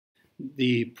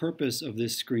The purpose of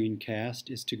this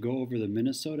screencast is to go over the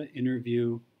Minnesota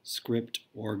Interview Script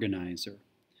Organizer.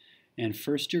 And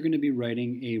first you're going to be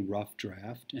writing a rough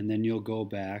draft, and then you'll go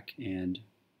back and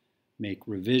make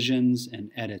revisions and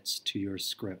edits to your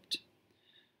script.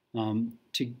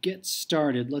 To get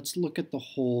started, let's look at the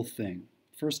whole thing.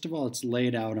 First of all, it's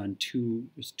laid out on two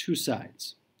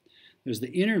sides. There's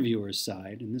the interviewer's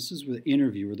side, and this is the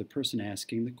interviewer, the person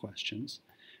asking the questions.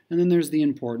 And then there's the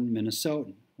important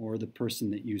Minnesotan, or the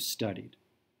person that you studied.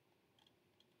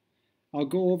 I'll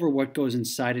go over what goes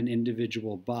inside an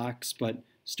individual box, but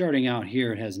starting out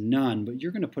here it has none, but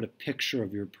you're going to put a picture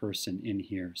of your person in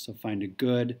here. So find a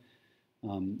good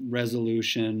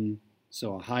resolution,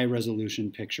 so a high resolution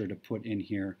picture to put in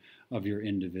here of your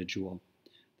individual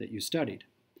that you studied.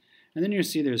 And then you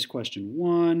see there's question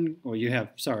 1, or you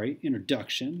have,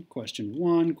 introduction, question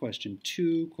 1, question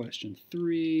 2, question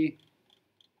 3,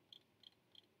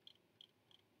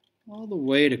 all the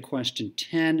way to question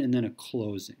 10, and then a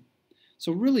closing.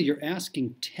 So really you're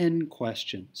asking 10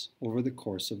 questions over the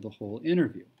course of the whole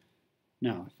interview.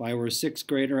 Now, if I were a 6th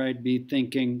grader, I'd be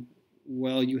thinking,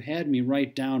 well, you had me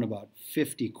write down about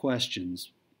 50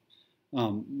 questions.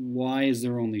 Why is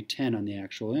there only 10 on the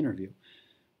actual interview?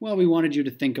 Well, we wanted you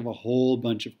to think of a whole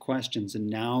bunch of questions, and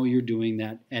now you're doing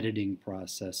that editing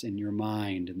process in your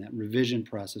mind and that revision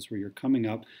process where you're coming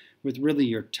up with really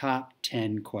your top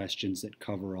 10 questions that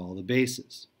cover all the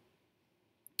bases.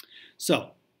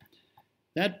 So,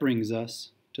 that brings us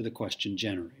to the question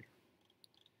generator.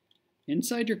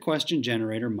 Inside your question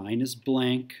generator, mine is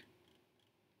blank,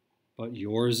 but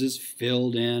yours is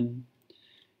filled in.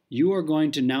 You are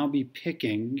going to now be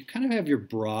picking, you kind of have your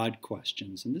broad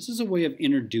questions, and this is a way of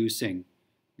introducing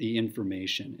the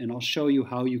information, and I'll show you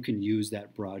how you can use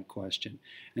that broad question.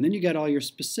 And then you got all your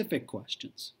specific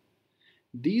questions.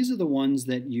 These are the ones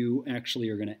that you actually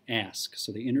are going to ask.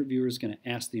 So the interviewer is going to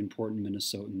ask the important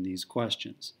Minnesotan these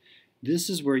questions. This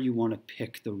is where you want to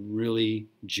pick the really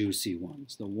juicy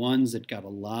ones, the ones that got a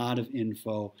lot of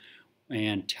info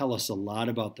and tell us a lot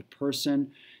about the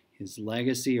person, his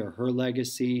legacy or her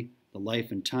legacy, the life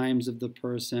and times of the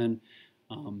person,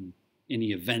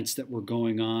 any events that were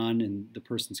going on and the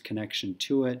person's connection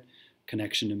to it,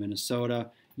 connection to Minnesota.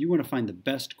 You want to find the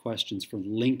best questions for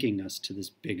linking us to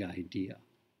this big idea.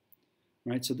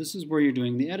 Right? So this is where you're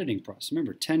doing the editing process.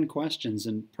 Remember, 10 questions,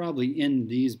 and probably in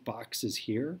these boxes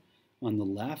here on the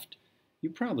left, you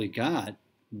probably got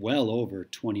well over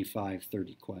 25,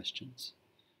 30 questions.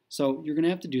 So you're going to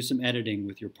have to do some editing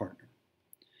with your partner.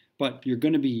 But you're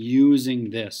going to be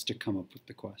using this to come up with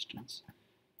the questions.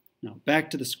 Now, back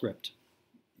to the script.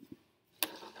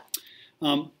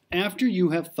 After you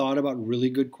have thought about really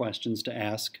good questions to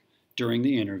ask during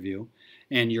the interview,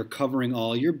 and you're covering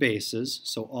all your bases,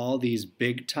 so all these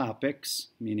big topics,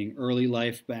 meaning early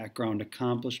life background,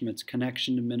 accomplishments,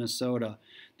 connection to Minnesota,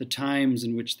 the times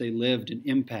in which they lived and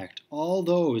impact, all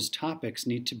those topics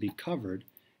need to be covered.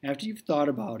 After you've thought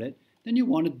about it, then you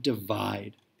want to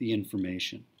divide the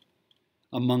information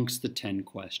amongst the 10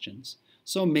 questions.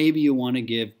 So maybe you want to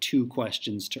give 2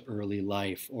 questions to early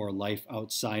life or life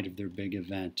outside of their big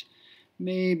event.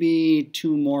 Maybe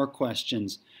 2 more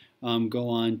questions go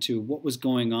on to what was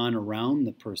going on around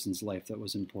the person's life that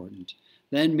was important.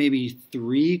 Then maybe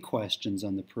 3 questions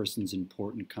on the person's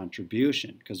important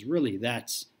contribution, because really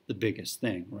that's the biggest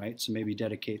thing, right? So maybe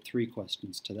dedicate 3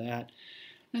 questions to that.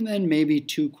 And then maybe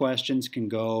 2 questions can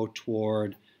go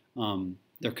toward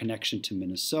their connection to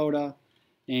Minnesota,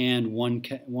 and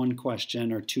one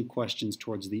question or 2 questions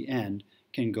towards the end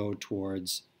can go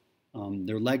towards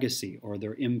their legacy or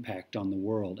their impact on the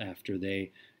world after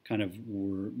they kind of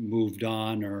were moved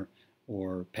on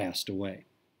or passed away.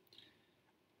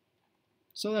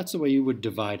 So that's the way you would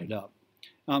divide it up.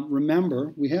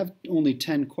 Remember, we have only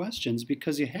 10 questions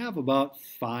because you have about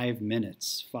 5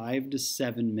 minutes, 5 to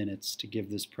 7 minutes to give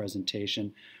this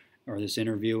presentation or this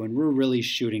interview, and we're really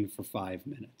shooting for 5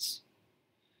 minutes.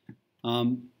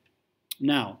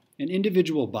 Now, an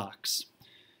individual box.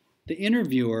 The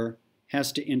interviewer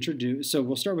has to introduce, so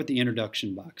we'll start with the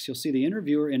introduction box. You'll see the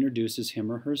interviewer introduces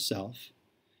him or herself,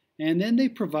 and then they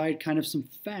provide kind of some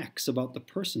facts about the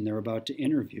person they're about to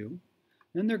interview.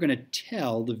 Then they're going to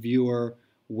tell the viewer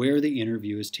where the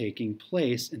interview is taking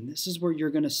place, and this is where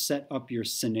you're going to set up your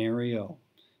scenario,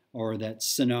 or that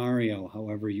scenario,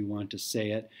 however you want to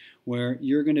say it, where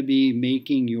you're going to be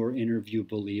making your interview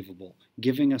believable,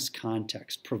 giving us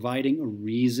context, providing a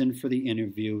reason for the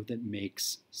interview that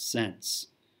makes sense.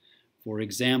 For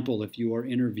example, if you are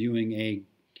interviewing a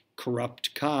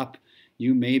corrupt cop,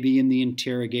 you may be in the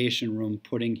interrogation room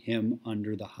putting him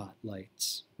under the hot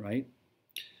lights, right?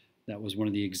 That was one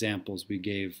of the examples we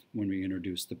gave when we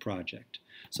introduced the project.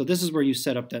 So this is where you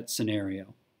set up that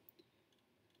scenario.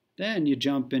 Then you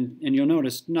jump in, and you'll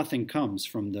notice nothing comes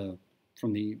from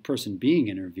the person being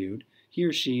interviewed. He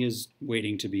or she is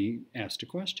waiting to be asked a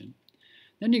question.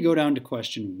 Then you go down to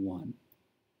question 1.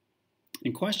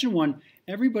 In question 1,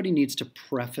 everybody needs to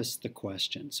preface the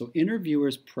question. So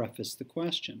interviewers preface the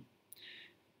question.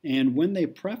 And when they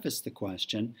preface the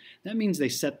question, that means they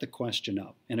set the question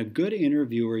up. And a good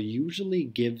interviewer usually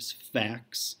gives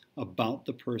facts about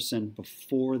the person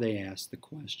before they ask the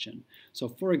question. So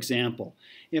for example,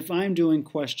 if I'm doing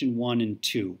question 1 and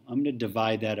 2, I'm going to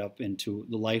divide that up into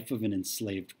the life of an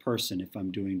enslaved person if I'm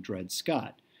doing Dred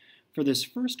Scott. For this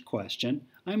first question,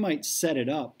 I might set it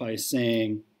up by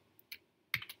saying,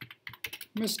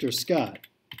 Mr. Scott,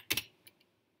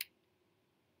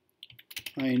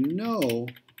 I know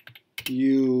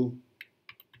you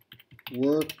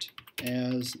worked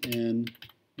as an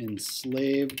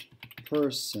enslaved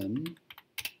person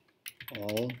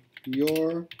all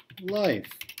your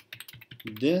life.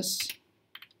 This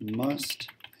must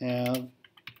have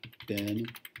been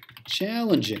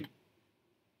challenging.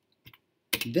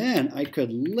 Then I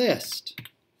could list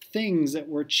things that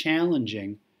were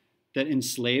challenging that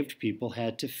enslaved people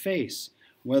had to face,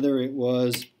 whether it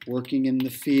was working in the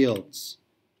fields,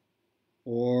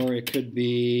 or it could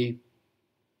be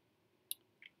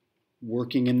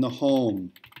working in the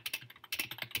home,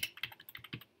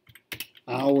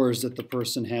 hours that the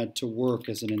person had to work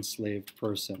as an enslaved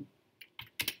person,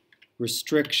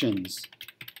 restrictions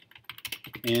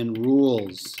and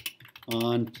rules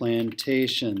on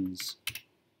plantations,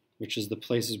 which is the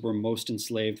places where most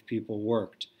enslaved people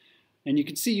worked. And you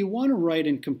can see you want to write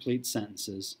in complete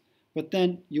sentences, but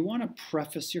then you want to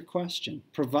preface your question,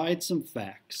 provide some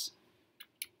facts.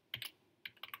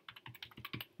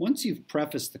 Once you've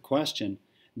prefaced the question,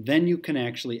 then you can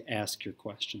actually ask your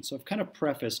question. So I've kind of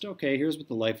prefaced, okay, here's what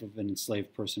the life of an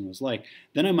enslaved person was like.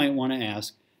 Then I might want to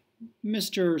ask,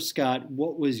 Mr. Scott,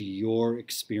 what was your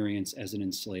experience as an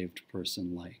enslaved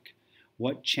person like?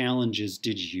 What challenges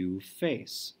did you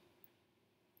face?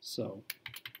 So,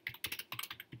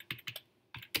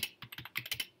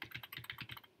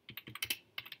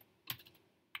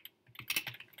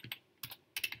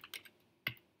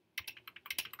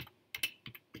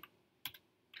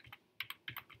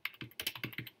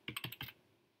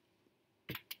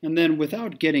 and then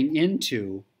without getting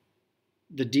into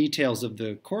the details of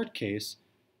the court case,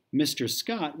 Mr.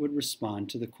 Scott would respond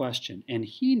to the question, and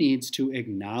he needs to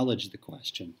acknowledge the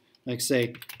question. Like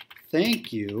say,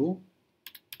 thank you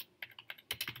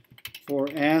for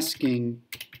asking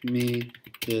me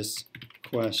this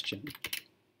question.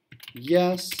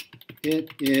 Yes,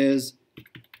 it is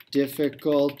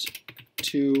difficult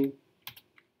to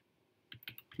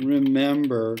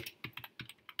remember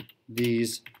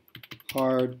these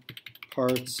hard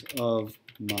parts of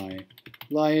my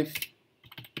life,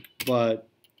 but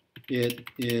it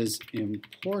is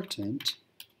important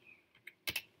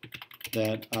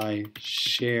that I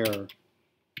share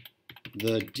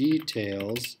the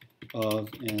details of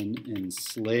an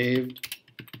enslaved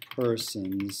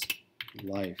person's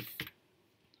life.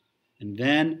 And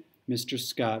then Mr.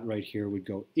 Scott right here would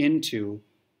go into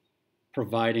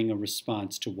providing a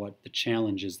response to what the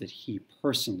challenges that he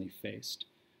personally faced.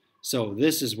 So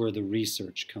this is where the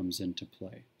research comes into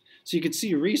play. So you can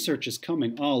see research is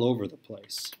coming all over the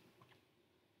place.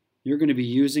 You're going to be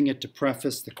using it to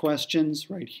preface the questions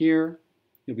right here.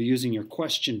 You'll be using your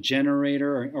question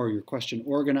generator or your question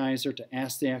organizer to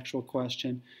ask the actual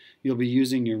question. You'll be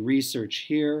using your research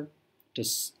here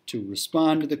to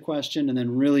respond to the question, and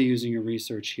then really using your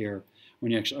research here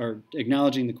when you actually are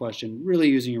acknowledging the question, really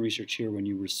using your research here when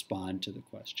you respond to the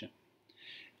question.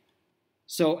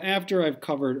 So after I've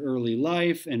covered early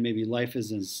life and maybe life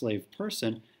as an enslaved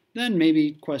person, then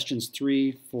maybe questions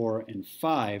 3, 4, and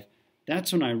 5,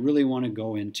 that's when I really want to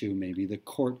go into maybe the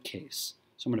court case.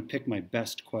 So I'm going to pick my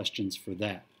best questions for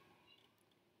that,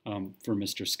 for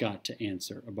Mr. Scott to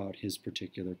answer about his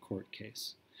particular court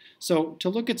case. So to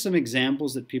look at some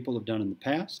examples that people have done in the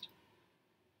past,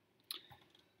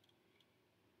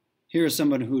 here's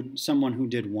someone who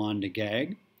did Wanda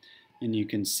Gag. And you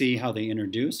can see how they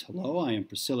introduce, hello, I am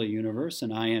Priscilla Universe,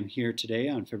 and I am here today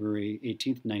on February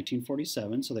 18th,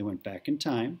 1947. So they went back in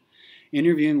time,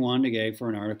 interviewing Wanda Gag for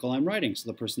an article I'm writing. So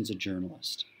the person's a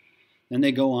journalist. Then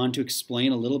they go on to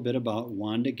explain a little bit about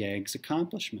Wanda Gag's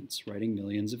accomplishments, writing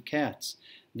Millions of Cats.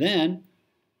 Then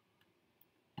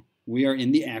we are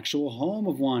in the actual home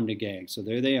of Wanda Gag. So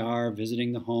there they are,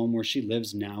 visiting the home where she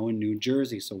lives now in New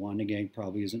Jersey. So Wanda Gag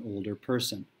probably is an older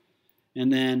person.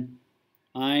 And then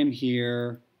I'm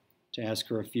here to ask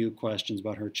her a few questions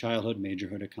about her childhood,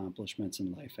 majorhood accomplishments,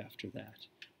 and life after that.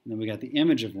 And then we got the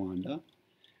image of Wanda.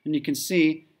 And you can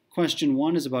see question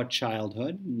 1 is about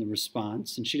childhood and the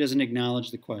response, and she doesn't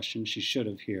acknowledge the question. She should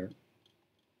have here.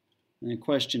 And then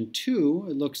question 2,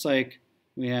 it looks like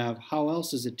we have how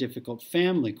else is it difficult,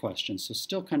 family questions. So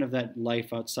still kind of that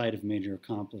life outside of major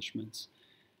accomplishments.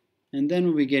 And then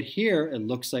when we get here, it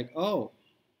looks like, oh,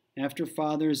 after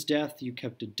father's death, you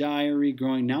kept a diary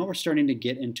growing. Now we're starting to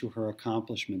get into her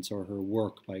accomplishments or her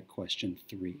work by question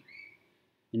 3.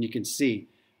 And you can see,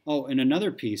 oh, and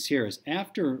another piece here is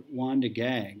after Wanda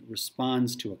Gag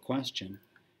responds to a question,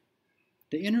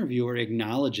 the interviewer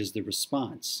acknowledges the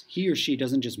response. He or she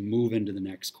doesn't just move into the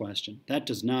next question. That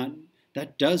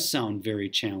does sound very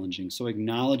challenging. So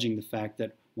acknowledging the fact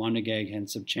that Wanda Gag had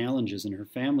some challenges in her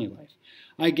family life.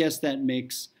 I guess that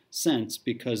makes sense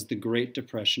because the Great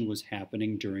Depression was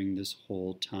happening during this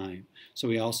whole time. So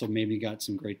we also maybe got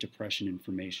some Great Depression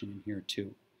information in here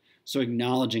too. So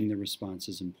acknowledging the response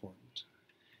is important.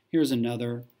 Here's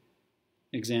another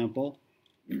example.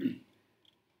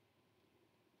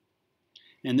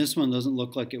 And this one doesn't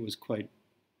look like it was quite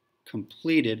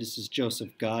completed. This is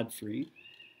Joseph Godfrey.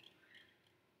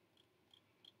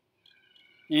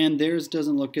 And theirs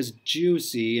doesn't look as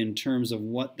juicy in terms of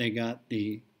what they got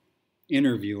the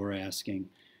interviewer asking.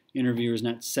 Interviewer's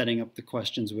not setting up the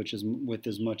questions with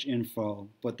as much info,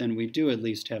 but then we do at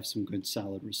least have some good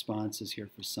solid responses here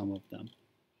for some of them.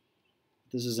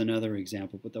 This is another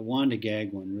example, but the Wanda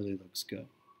Gag one really looks good.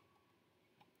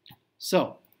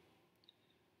 So,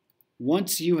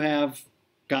 once you have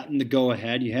gotten the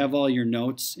go-ahead, you have all your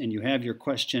notes, and you have your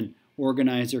question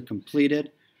organizer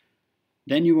completed,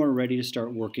 then you are ready to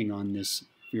start working on this,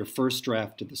 your first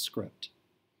draft of the script.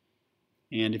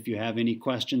 And if you have any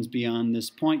questions beyond this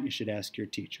point, you should ask your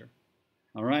teacher.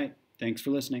 All right, thanks for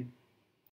listening.